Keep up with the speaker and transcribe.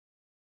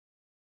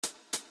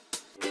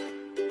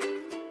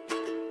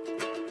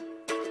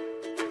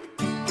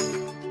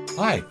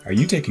Hi, are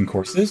you taking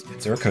courses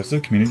at Cerro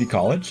Coso Community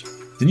College?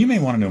 Then you may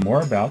want to know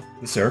more about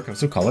the Cerro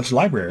Coso College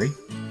Library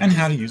and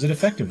how to use it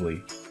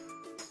effectively.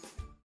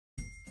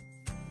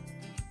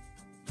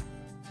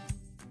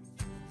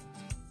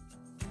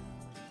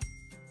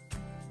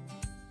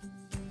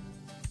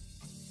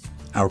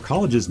 Our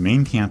college's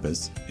main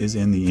campus is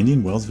in the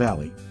Indian Wells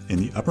Valley in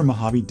the Upper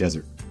Mojave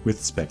Desert,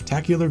 with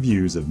spectacular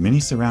views of many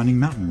surrounding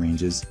mountain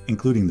ranges,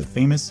 including the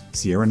famous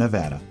Sierra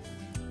Nevada.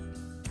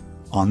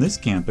 On this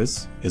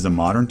campus is a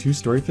modern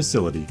two-story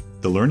facility,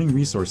 the Learning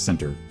Resource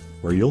Center,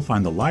 where you'll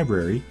find the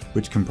library,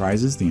 which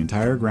comprises the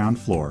entire ground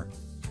floor.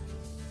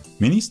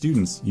 Many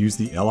students use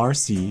the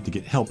LRC to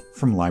get help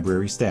from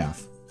library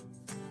staff.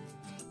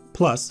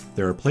 Plus,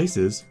 there are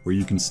places where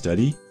you can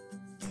study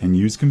and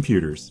use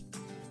computers.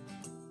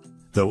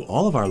 Though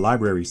all of our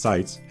library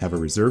sites have a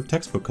reserved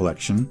textbook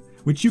collection,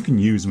 which you can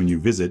use when you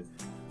visit,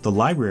 the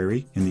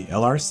library in the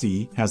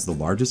LRC has the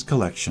largest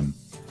collection,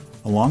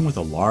 along with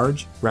a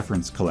large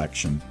reference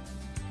collection.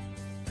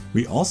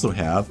 We also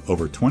have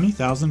over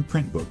 20,000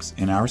 print books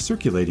in our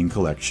circulating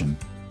collection,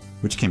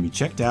 which can be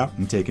checked out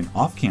and taken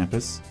off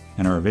campus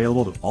and are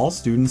available to all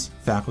students,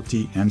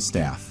 faculty, and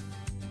staff.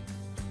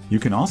 You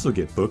can also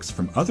get books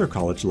from other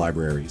college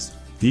libraries.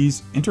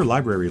 These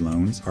interlibrary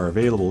loans are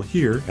available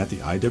here at the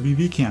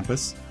IWV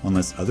campus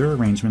unless other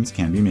arrangements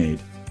can be made.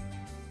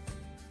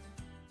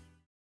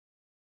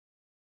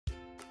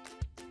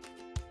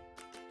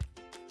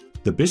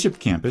 The Bishop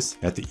campus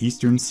at the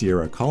Eastern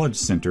Sierra College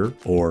Center,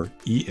 or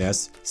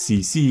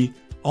ESCC,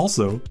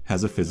 also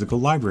has a physical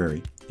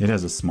library. It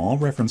has a small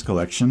reference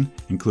collection,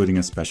 including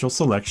a special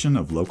selection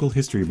of local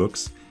history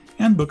books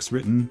and books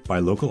written by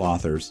local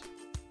authors.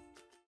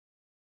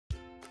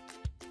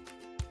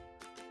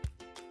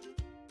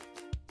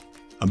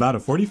 About a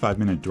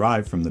 45-minute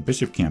drive from the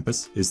Bishop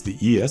campus is the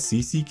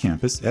ESCC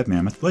campus at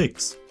Mammoth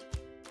Lakes,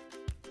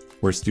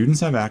 where students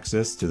have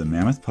access to the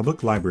Mammoth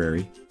Public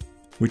Library,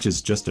 which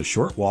is just a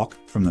short walk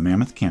from the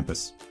Mammoth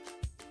campus.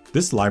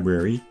 This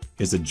library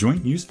is a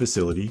joint-use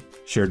facility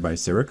shared by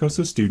Cerro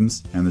Coso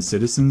students and the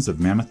citizens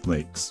of Mammoth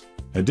Lakes.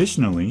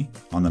 Additionally,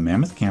 on the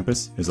Mammoth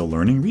campus is a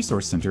Learning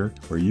Resource Center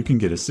where you can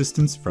get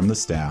assistance from the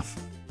staff.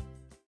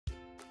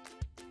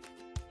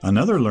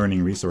 Another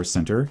Learning Resource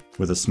Center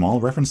with a small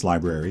reference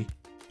library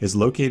is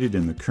located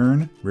in the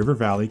Kern River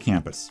Valley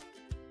campus.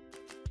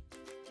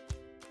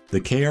 The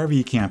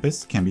KRV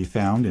campus can be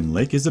found in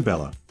Lake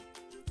Isabella,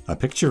 a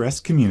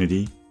picturesque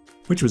community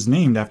which was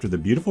named after the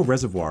beautiful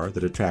reservoir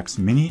that attracts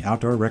many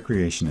outdoor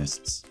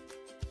recreationists.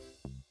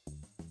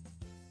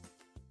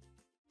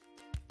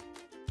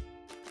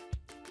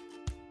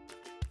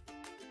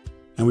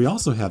 And we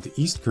also have the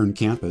East Kern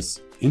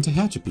campus in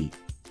Tehachapi,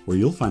 where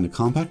you'll find a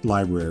compact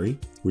library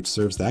which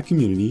serves that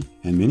community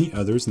and many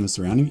others in the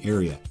surrounding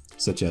area,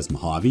 such as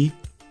Mojave,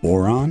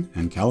 Boron,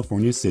 and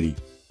California City.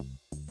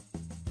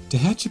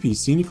 Tehachapi's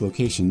scenic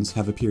locations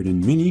have appeared in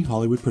many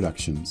Hollywood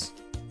productions,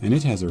 and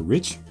it has a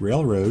rich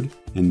railroad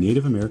and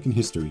Native American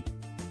history.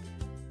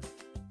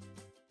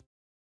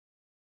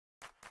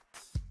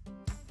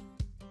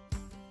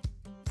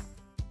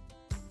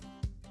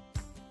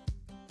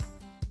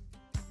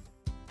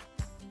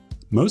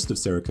 Most of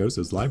Cerro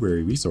Coso's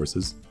library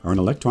resources are in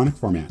electronic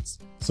formats,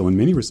 so in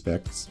many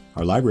respects,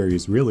 our library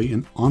is really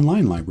an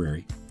online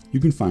library. You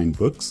can find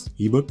books,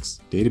 ebooks,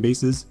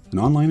 databases, and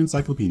online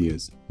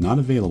encyclopedias not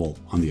available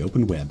on the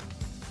open web.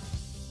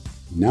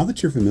 Now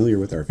that you're familiar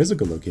with our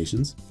physical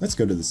locations, let's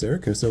go to the Cerro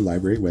Coso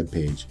Library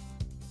webpage.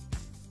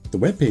 The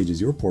webpage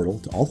is your portal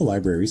to all the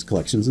library's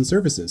collections and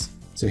services,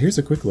 so here's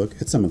a quick look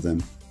at some of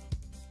them.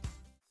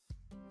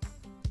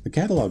 The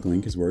catalog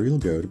link is where you'll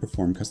go to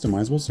perform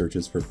customizable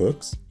searches for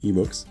books,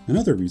 ebooks, and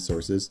other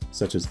resources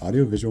such as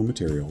audiovisual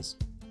materials.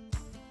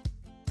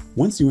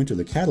 Once you enter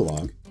the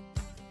catalog,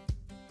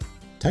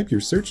 type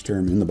your search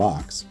term in the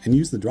box and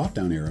use the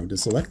drop-down arrow to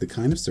select the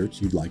kind of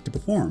search you'd like to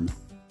perform.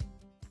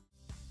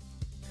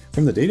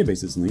 From the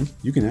Databases link,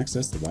 you can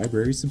access the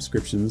library's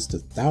subscriptions to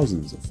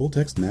thousands of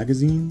full-text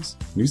magazines,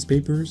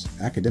 newspapers,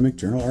 academic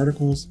journal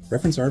articles,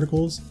 reference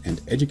articles,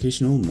 and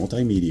educational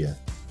multimedia.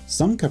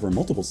 Some cover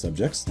multiple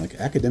subjects, like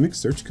Academic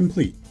Search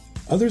Complete.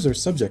 Others are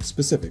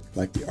subject-specific,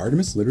 like the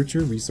Artemis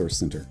Literature Resource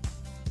Center.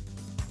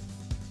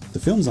 The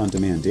Films on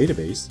Demand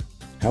database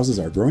houses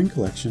our growing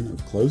collection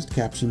of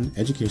closed-caption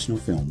educational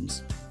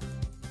films.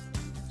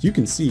 You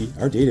can see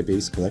our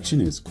database collection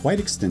is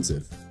quite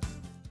extensive.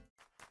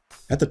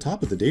 At the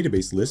top of the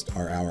database list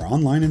are our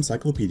online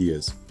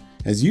encyclopedias.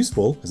 As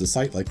useful as a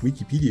site like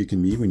Wikipedia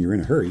can be when you're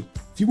in a hurry,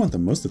 if you want the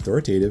most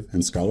authoritative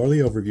and scholarly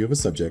overview of a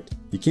subject,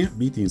 you can't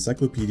beat the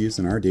encyclopedias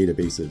in our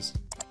databases,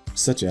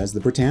 such as the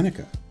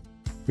Britannica,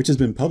 which has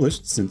been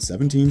published since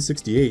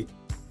 1768,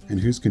 and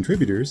whose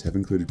contributors have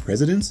included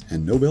presidents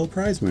and Nobel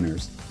Prize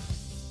winners.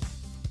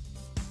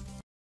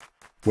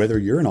 Whether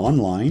you're an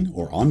online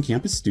or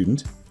on-campus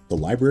student, the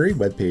library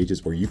webpage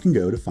is where you can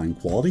go to find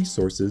quality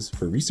sources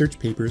for research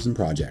papers and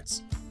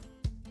projects.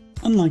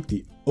 Unlike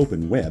the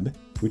open web,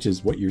 which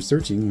is what you're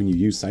searching when you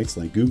use sites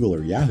like Google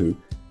or Yahoo,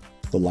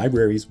 The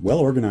library's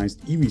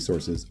well-organized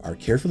e-resources are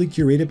carefully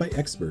curated by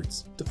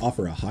experts to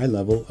offer a high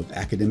level of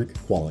academic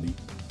quality.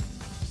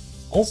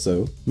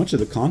 Also, much of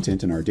the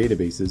content in our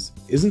databases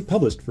isn't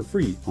published for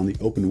free on the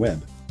open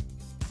web,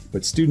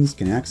 but students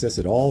can access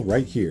it all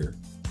right here.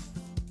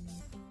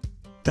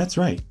 That's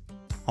right.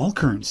 All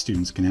current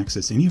students can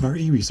access any of our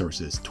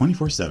e-resources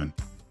 24/7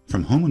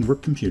 from home and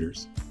work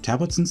computers,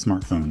 tablets, and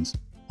smartphones.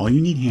 All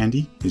you need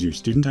handy is your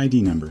student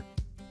ID number.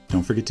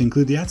 Don't forget to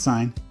include the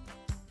 @.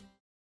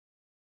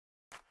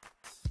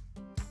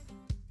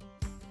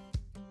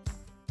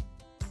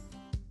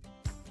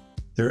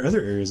 There are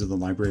other areas of the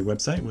library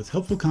website with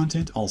helpful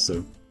content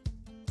also.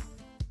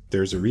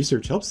 There's a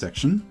research help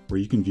section where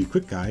you can view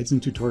quick guides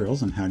and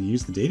tutorials on how to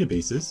use the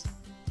databases,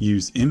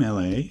 use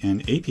MLA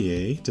and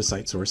APA to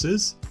cite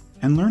sources,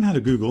 and learn how to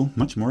Google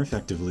much more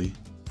effectively.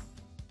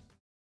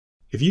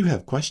 If you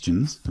have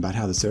questions about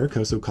how the Cerro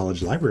Coso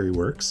College Library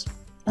works,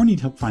 or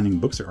need help finding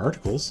books or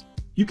articles,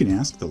 you can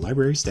ask the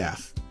library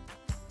staff.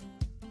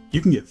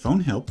 You can get phone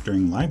help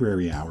during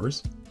library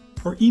hours,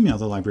 or email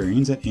the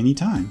librarians at any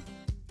time.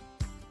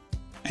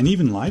 And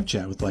even live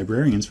chat with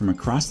librarians from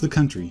across the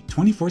country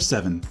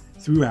 24/7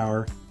 through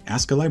our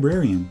Ask a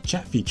Librarian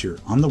chat feature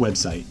on the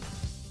website.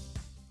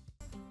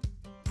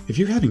 If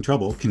you're having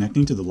trouble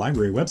connecting to the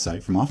library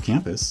website from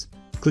off-campus,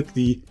 click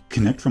the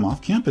Connect from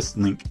Off-Campus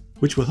link,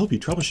 which will help you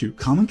troubleshoot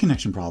common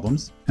connection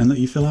problems and let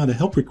you fill out a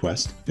help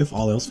request if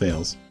all else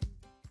fails.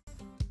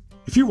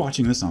 If you're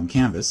watching this on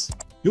Canvas,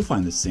 you'll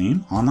find the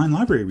same online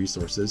library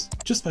resources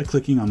just by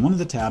clicking on one of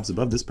the tabs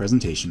above this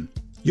presentation.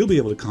 You'll be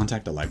able to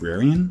contact a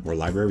librarian or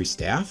library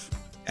staff,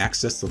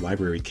 access the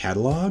library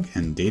catalog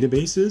and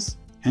databases,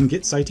 and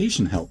get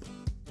citation help.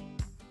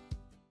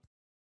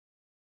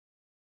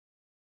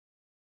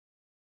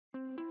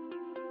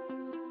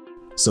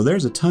 So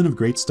there's a ton of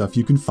great stuff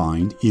you can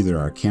find either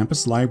our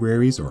campus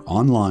libraries or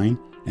online,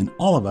 and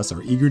all of us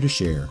are eager to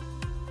share.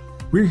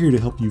 We're here to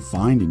help you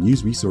find and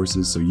use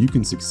resources so you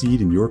can succeed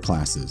in your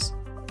classes.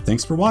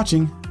 Thanks for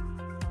watching.